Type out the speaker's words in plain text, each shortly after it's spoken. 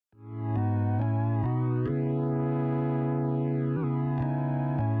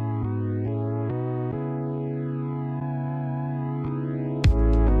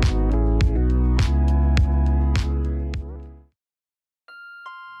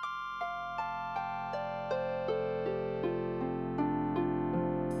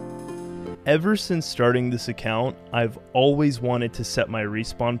Ever since starting this account, I've always wanted to set my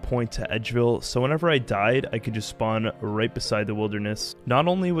respawn point to Edgeville, so whenever I died, I could just spawn right beside the wilderness. Not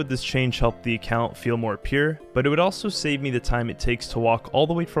only would this change help the account feel more pure, but it would also save me the time it takes to walk all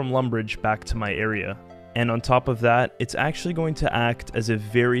the way from Lumbridge back to my area. And on top of that, it's actually going to act as a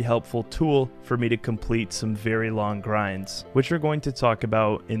very helpful tool for me to complete some very long grinds, which we're going to talk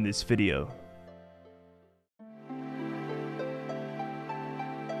about in this video.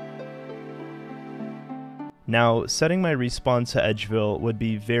 Now, setting my respawn to Edgeville would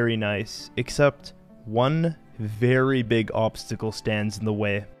be very nice, except one very big obstacle stands in the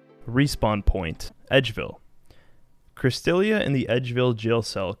way. Respawn point, Edgeville. Cristelia in the Edgeville jail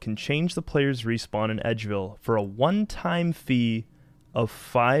cell can change the player's respawn in Edgeville for a one-time fee of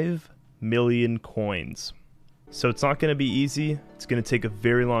 5 million coins. So it's not going to be easy, it's going to take a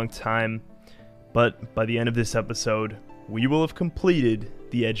very long time, but by the end of this episode, we will have completed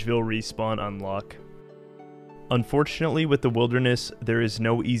the Edgeville respawn unlock. Unfortunately, with the wilderness, there is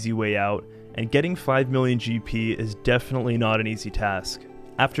no easy way out, and getting 5 million GP is definitely not an easy task.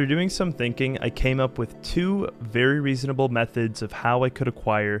 After doing some thinking, I came up with two very reasonable methods of how I could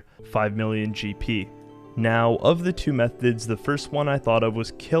acquire 5 million GP. Now, of the two methods, the first one I thought of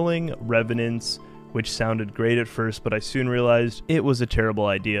was killing revenants, which sounded great at first, but I soon realized it was a terrible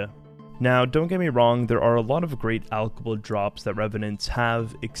idea. Now, don't get me wrong, there are a lot of great alchemical drops that revenants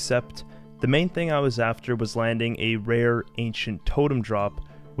have, except the main thing I was after was landing a rare ancient totem drop,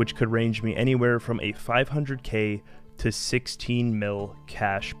 which could range me anywhere from a 500k to 16 mil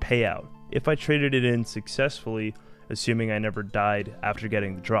cash payout, if I traded it in successfully, assuming I never died after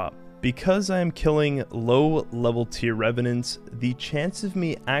getting the drop. Because I am killing low level tier revenants, the chance of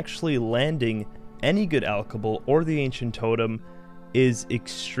me actually landing any good alchemical or the ancient totem is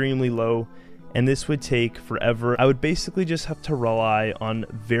extremely low, and this would take forever. I would basically just have to rely on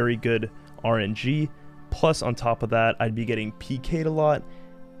very good RNG, plus on top of that I'd be getting PK'd a lot,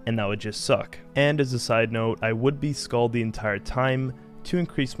 and that would just suck. And as a side note, I would be skulled the entire time to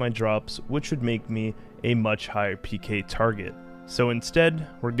increase my drops, which would make me a much higher PK target. So instead,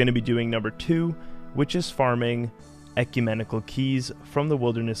 we're going to be doing number 2, which is farming ecumenical keys from the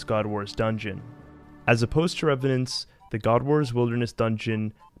Wilderness God Wars dungeon. As opposed to revenants, the God Wars Wilderness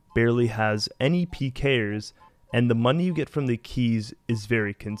dungeon barely has any PKers, and the money you get from the keys is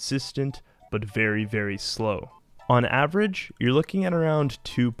very consistent, but very, very slow. On average, you're looking at around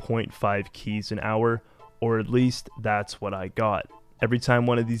 2.5 keys an hour, or at least that's what I got. Every time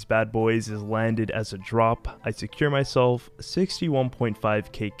one of these bad boys is landed as a drop, I secure myself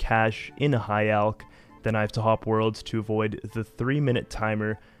 61.5k cash in a high alch, then I have to hop worlds to avoid the 3-minute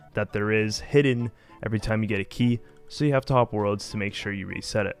timer that there is hidden every time you get a key, so you have to hop worlds to make sure you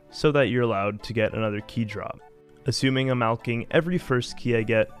reset it, so that you're allowed to get another key drop. Assuming I'm alching every first key I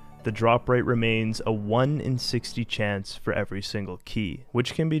get, the drop rate remains a 1 in 60 chance for every single key,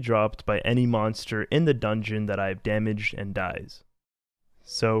 which can be dropped by any monster in the dungeon that I've damaged and dies.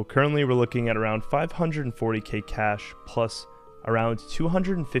 So currently we're looking at around 540k cash plus around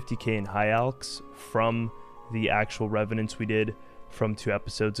 250k in high alchs from the actual revenants we did from 2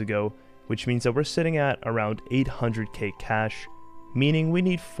 episodes ago, which means that we're sitting at around 800k cash, meaning we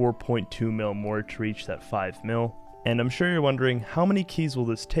need 4.2 mil more to reach that 5 mil. And I'm sure you're wondering how many keys will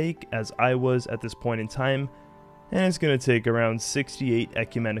this take, as I was at this point in time, and it's going to take around 68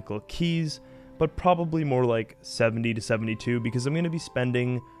 ecumenical keys, but probably more like 70 to 72, because I'm going to be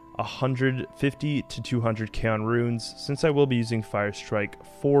spending 150 to 200k on runes, since I will be using Fire Strike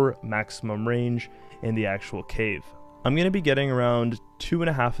for maximum range in the actual cave. I'm going to be getting around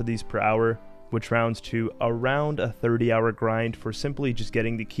 2.5 of these per hour, which rounds to around a 30-hour grind for simply just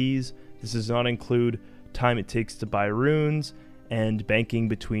getting the keys. This does not include time it takes to buy runes and banking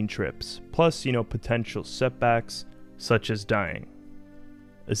between trips, plus, potential setbacks such as dying.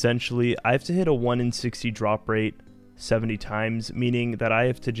 Essentially, I have to hit a 1 in 60 drop rate 70 times, meaning that I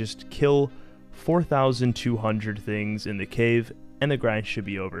have to just kill 4,200 things in the cave and the grind should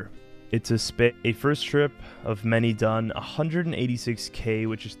be over. It's a first trip of many done, 186k,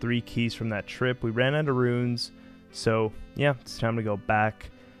 which is 3 keys from that trip. We ran out of runes, so yeah, it's time to go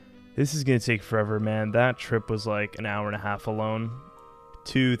back. This is going to take forever, man. That trip was like an hour and a half alone.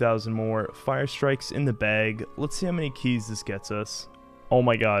 2,000 more fire strikes in the bag. Let's see how many keys this gets us. Oh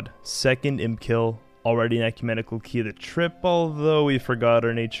my god, second imp kill. Already an ecumenical key of the trip, although we forgot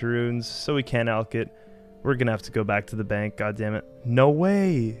our nature runes, so we can't alch it. We're going to have to go back to the bank, god damn it. No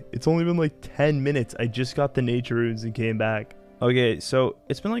way! It's only been like 10 minutes. I just got the nature runes and came back. Okay, so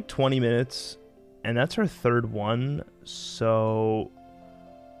it's been like 20 minutes, and that's our third one, so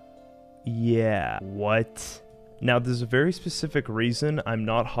yeah. What? Now, there's a very specific reason I'm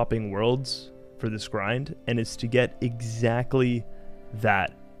not hopping worlds for this grind, and it's to get exactly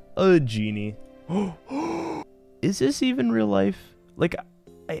that. A genie. Is this even real life? Like,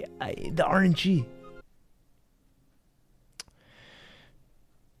 the RNG.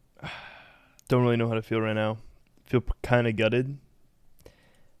 Don't really know how to feel right now. Feel kind of gutted.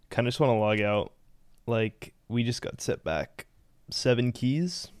 Kind of just want to log out. Like, we just got set back 7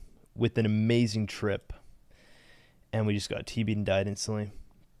 keys with an amazing trip. And we just got TB'd and died instantly.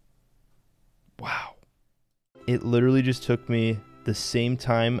 Wow. It literally just took me the same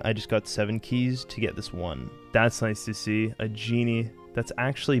time I just got 7 keys to get this one. That's nice to see. A genie. That's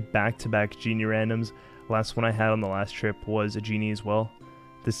actually back-to-back genie randoms. Last one I had on the last trip was a genie as well.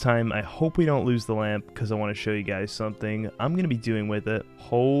 This time, I hope we don't lose the lamp because I want to show you guys something I'm going to be doing with it.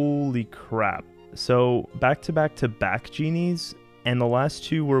 Holy crap. So, back-to-back-to-back genies, and the last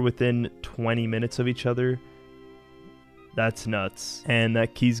 2 were within 20 minutes of each other. That's nuts. And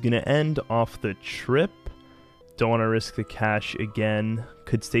that key's going to end off the trip. Don't want to risk the cash again.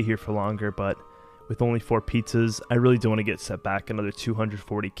 Could stay here for longer, but with only 4 pizzas, I really don't want to get set back another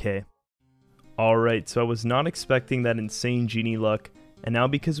 240k. Alright, so I was not expecting that insane genie luck. And now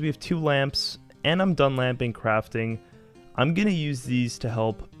because we have 2 lamps, and I'm done lamping crafting, I'm going to use these to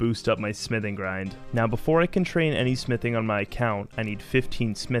help boost up my smithing grind. Now before I can train any smithing on my account, I need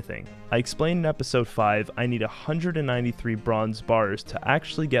 15 smithing. I explained in episode 5 I need 193 bronze bars to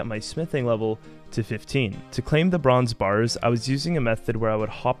actually get my smithing level to 15. To claim the bronze bars, I was using a method where I would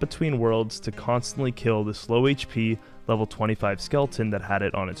hop between worlds to constantly kill this low HP level 25 skeleton that had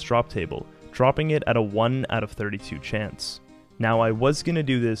it on its drop table, dropping it at a 1 out of 32 chance. Now I was going to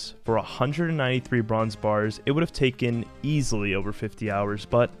do this for 193 bronze bars. It would have taken easily over 50 hours,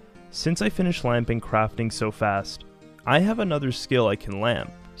 but since I finished lamping crafting so fast, I have another skill I can lamp.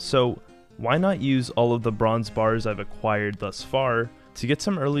 So why not use all of the bronze bars I've acquired thus far to get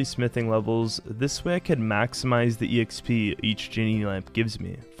some early smithing levels? This way I can maximize the EXP each genie lamp gives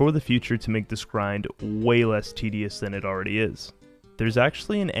me for the future to make this grind way less tedious than it already is. There's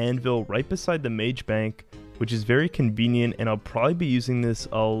actually an anvil right beside the Mage Bank, which is very convenient, and I'll probably be using this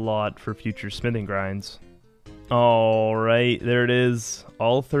a lot for future smithing grinds. Alright, there it is.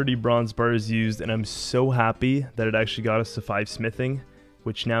 All 30 bronze bars used, and I'm so happy that it actually got us to 5 smithing,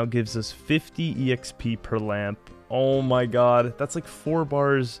 which now gives us 50 EXP per lamp. Oh my god, that's like 4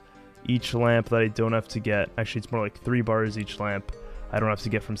 bars each lamp that I don't have to get. Actually, it's more like 3 bars each lamp I don't have to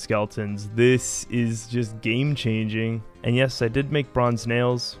get from skeletons. This is just game changing. And yes, I did make bronze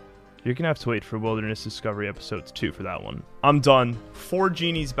nails. You're gonna have to wait for Wilderness Discovery episodes 2 for that one. I'm done. 4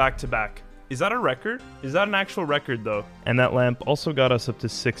 genies back to back. Is that a record? Is that an actual record though? And that lamp also got us up to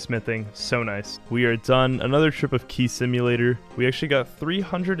 6 smithing. So nice. We are done. Another trip of Key Simulator. We actually got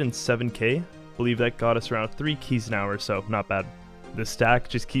 307k. Believe that got us around 3 keys an hour, so not bad. The stack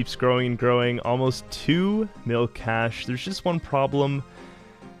just keeps growing and growing. Almost 2 mil cash. There's just one problem.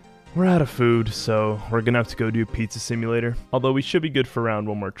 We're out of food, so we're gonna have to go do Pizza Simulator. Although we should be good for around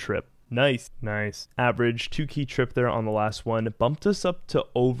 1 more trip. Nice, nice. Average 2 key trip there on the last one. It bumped us up to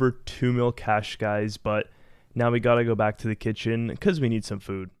over 2 mil cash, guys, but now we gotta go back to the kitchen because we need some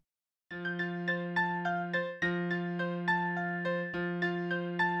food.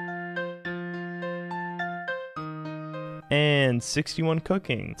 And 61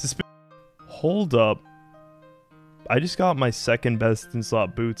 cooking. Hold up. I just got my second best in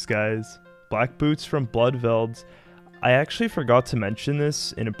slot boots, guys. Black boots from Bloodvelds. I actually forgot to mention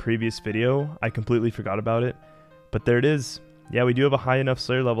this in a previous video. I completely forgot about it. But there it is. Yeah, we do have a high enough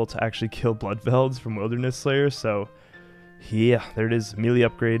Slayer level to actually kill Bloodvelds from Wilderness Slayer, so yeah, there it is. Melee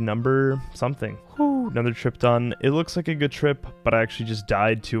upgrade number something. Whew, another trip done. It looks like a good trip, but I actually just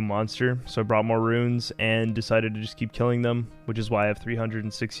died to a monster, so I brought more runes and decided to just keep killing them, which is why I have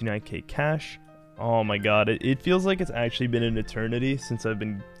 369k cash. Oh my god, it feels like it's actually been an eternity since I've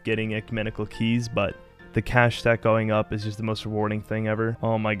been getting ecumenical keys, but the cash stack going up is just the most rewarding thing ever.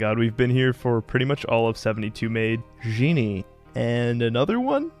 Oh my god, we've been here for pretty much all of 72 made. Genie. And another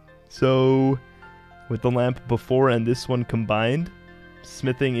one? So with the lamp before and this one combined,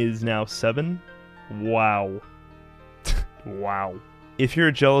 smithing is now 7. Wow. Wow. If you're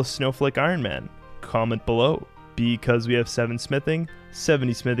a jealous snowflake Ironman, comment below. Because we have 7 smithing,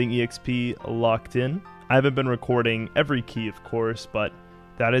 70 smithing EXP locked in. I haven't been recording every key, of course, but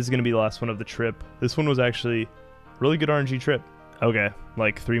that is going to be the last one of the trip. This one was actually really good RNG trip. Okay,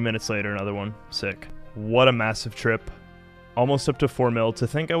 like 3 minutes later, another one. Sick. What a massive trip. Almost up to 4 mil. To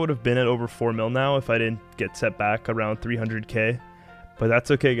think I would have been at over 4 mil now if I didn't get set back around 300k. But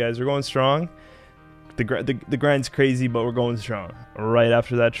that's okay, guys. We're going strong. The grind's crazy, but we're going strong. Right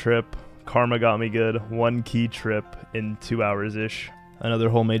after that trip, Karma got me good. 1 key trip in 2 hours-ish. Another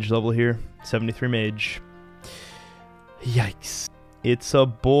whole mage level here. 73 mage. Yikes. It's a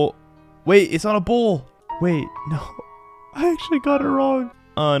bull. Wait, it's not a bull. Wait, no. I actually got it wrong.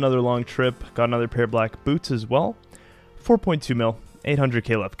 Another long trip. Got another pair of black boots as well. 4.2 mil.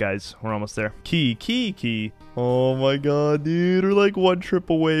 800k left, guys. We're almost there. Key. Oh my god, dude. We're like 1 trip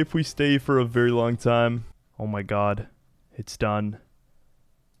away if we stay for a very long time. Oh my god. It's done.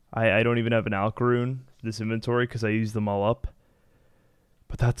 I don't even have an alch rune for this inventory because I used them all up.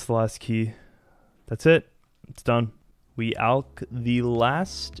 But that's the last key. That's it. It's done. We alch the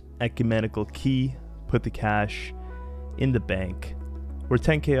last ecumenical key. Put the cash in the bank. We're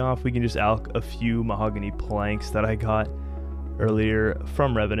 10k off. We can just alch a few mahogany planks that I got earlier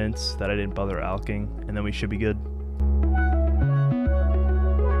from Revenants that I didn't bother alching, and then we should be good.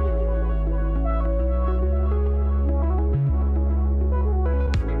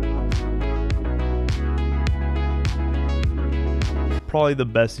 Probably the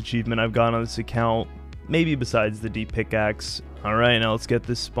best achievement I've gotten on this account, maybe besides the deep pickaxe. Alright, now let's get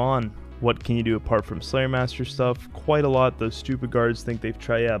this spawn. What can you do apart from Slayer Master stuff? Quite a lot. Those stupid guards think they've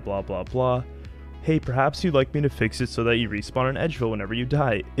tried, yeah, blah blah blah. Hey, perhaps you'd like me to fix it so that you respawn in Edgeville whenever you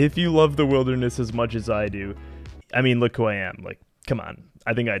die. If you love the wilderness as much as I do, I mean, look who I am. Like, come on.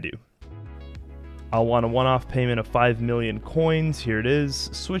 I think I do. I'll want a one-off payment of 5 million coins. Here it is.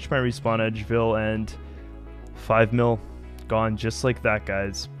 Switch my respawn Edgeville and 5 mil. Gone just like that,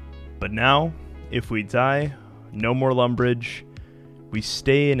 guys. But now, if we die, no more Lumbridge. We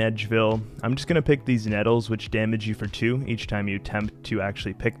stay in Edgeville. I'm just going to pick these nettles, which damage you for 2 each time you attempt to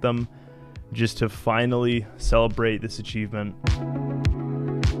actually pick them, just to finally celebrate this achievement.